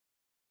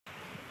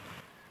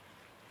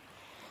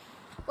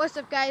What's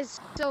up,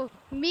 guys? So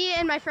me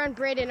and my friend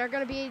Brayden are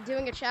going to be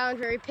doing a challenge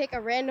where we pick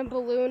a random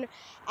balloon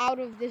out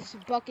of this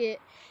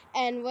bucket,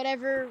 and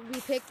whatever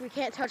we pick, we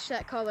can't touch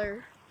that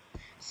color.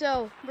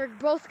 So we're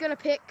both going to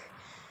pick,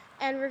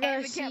 and we're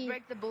going to see. And we can't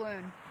break the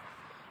balloon.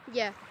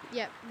 Yeah.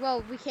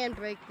 Well, we can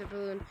break the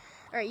balloon.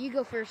 All right, you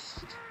go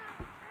first.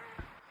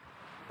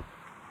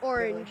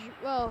 Orange. Really?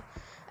 Well,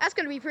 that's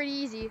going to be pretty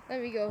easy.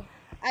 Let me go.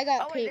 I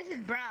got pink. Wait, this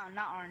is brown,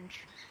 not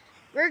orange.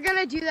 We're going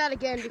to do that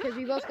again because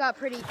we both got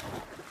pretty...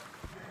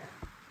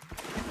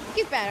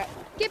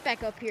 Get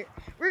back up here.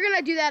 We're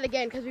gonna do that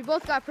again because we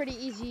both got pretty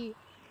easy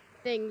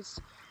things.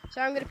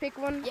 So I'm gonna pick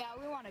one. Yeah,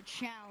 we want a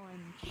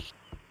challenge.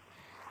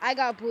 I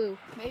got blue.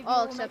 Maybe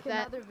I'll we'll accept make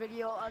that. another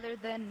video other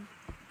than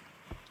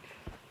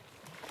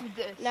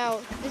this. Now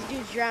this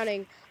dude's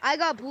drowning. I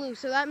got blue,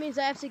 so that means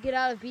I have to get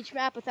out of beach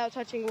map without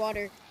touching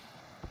water.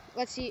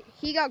 Let's see.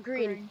 He got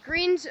green.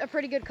 Green's a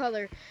pretty good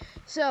color.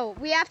 So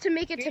we have to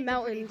make it to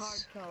mountains.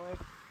 Hard color.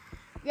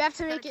 We have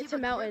to make it to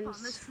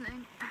mountains.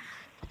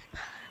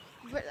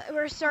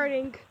 We're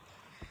starting,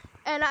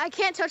 and I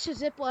can't touch the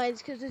zip lines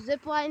because the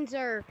zip lines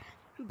are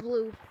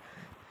blue.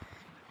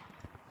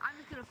 I'm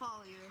just gonna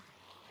follow you.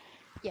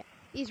 Yeah,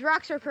 these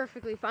rocks are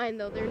perfectly fine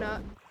though. They're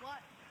not. What?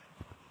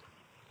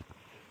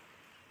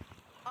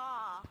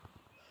 Ah.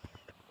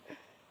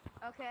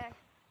 Okay.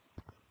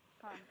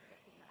 Come on.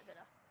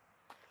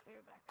 Be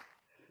right back.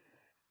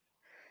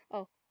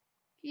 Oh,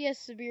 he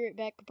has to be right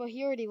back, but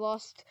he already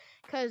lost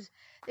because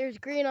there's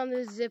green on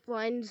the zip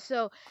line.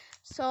 So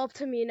it's all up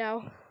to me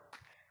now.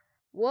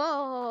 Whoa,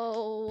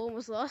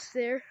 almost lost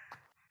there.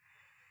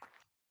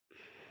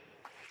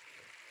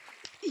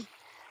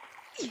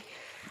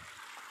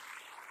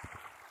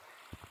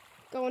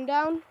 Going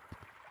down.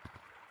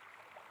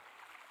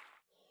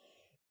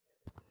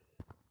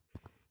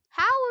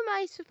 How am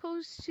I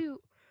supposed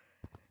to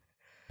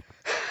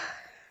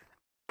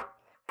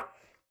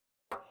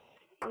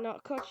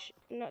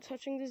not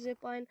touching the zip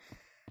line?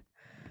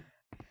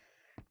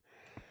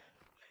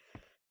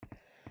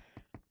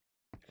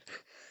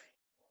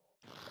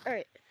 All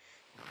right.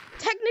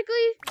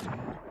 Technically,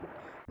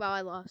 wow,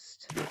 I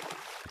lost.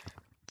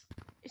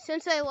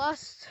 Since I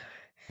lost,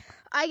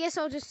 I guess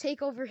I'll just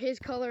take over his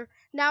color.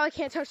 Now I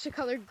can't touch the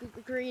color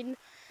green.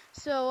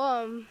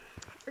 So,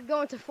 we're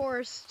going to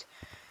forest.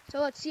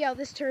 So let's see how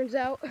this turns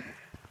out.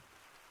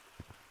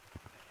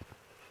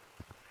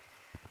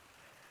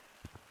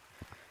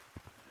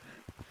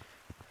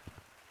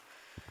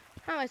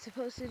 How am I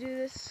supposed to do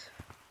this?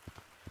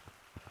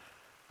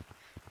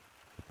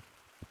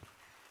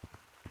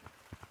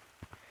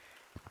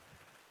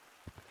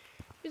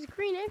 There's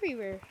green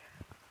everywhere.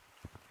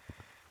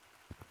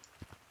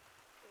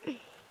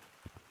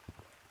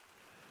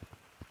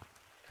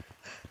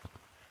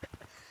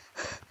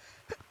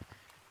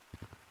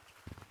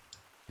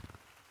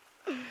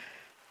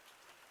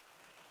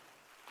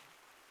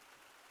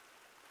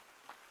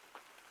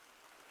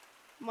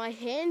 My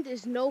hand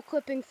is no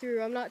clipping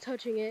through. I'm not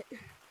touching it.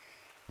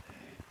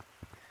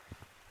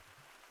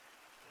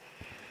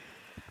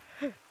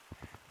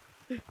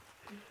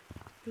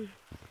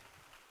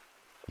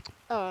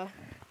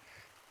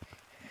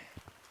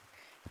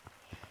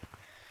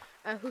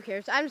 Who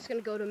cares? I'm just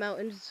gonna go to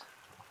mountains.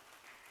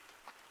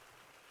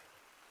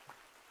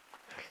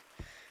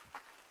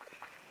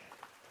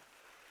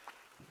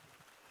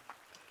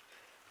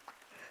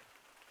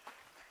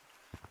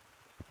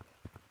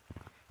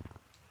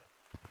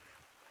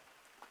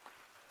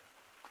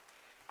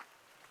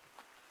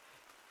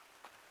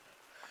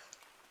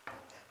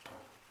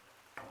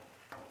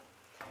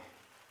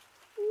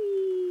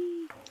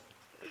 Whee!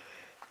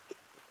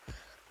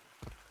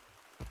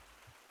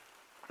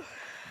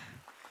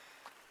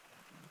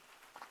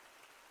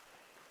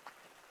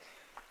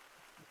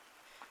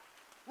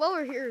 While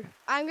we're here,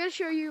 I'm gonna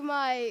show you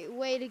my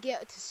way to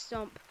get to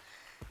Stump.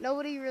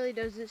 Nobody really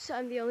does this.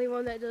 I'm the only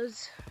one that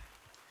does.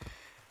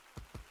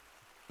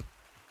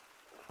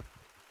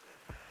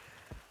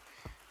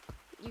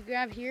 You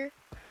grab here,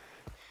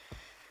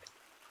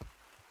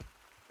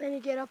 then you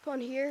get up on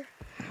here,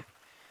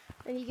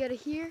 then you get to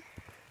here.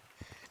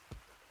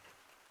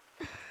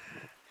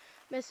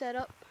 Mess that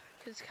up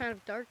because it's kind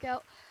of dark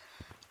out.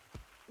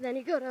 Then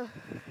you go to,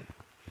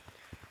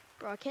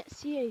 bro, I can't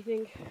see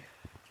anything.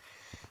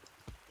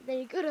 Then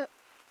you go to,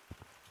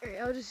 alright,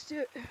 I'll just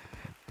do it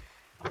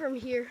from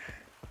here.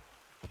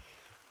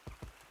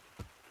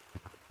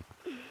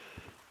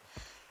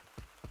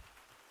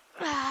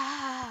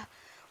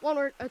 One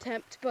more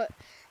attempt, but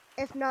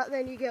if not,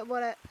 then you get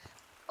what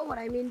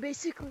I mean,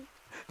 basically.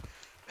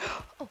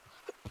 Oh.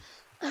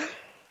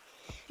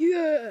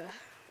 Yeah.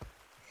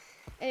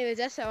 Anyways,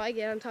 that's how I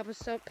get on top of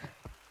Stump.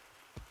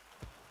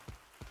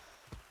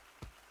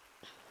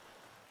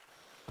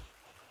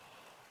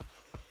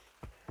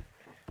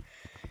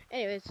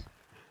 Anyways,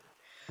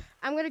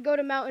 I'm gonna go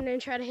to mountain and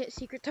try to hit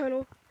secret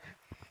tunnel.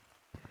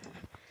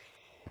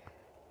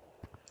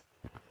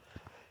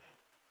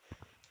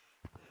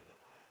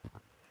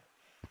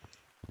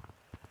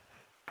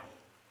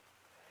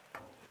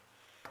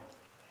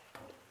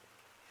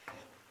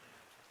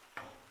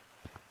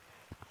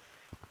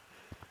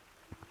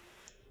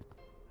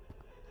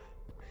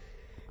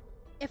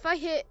 If I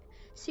hit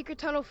Secret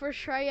Tunnel first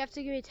try, you have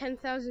to give me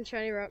 10,000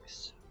 shiny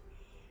rocks.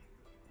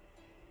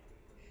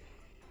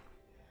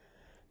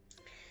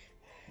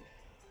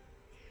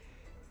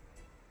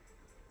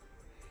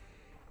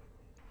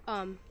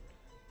 I'm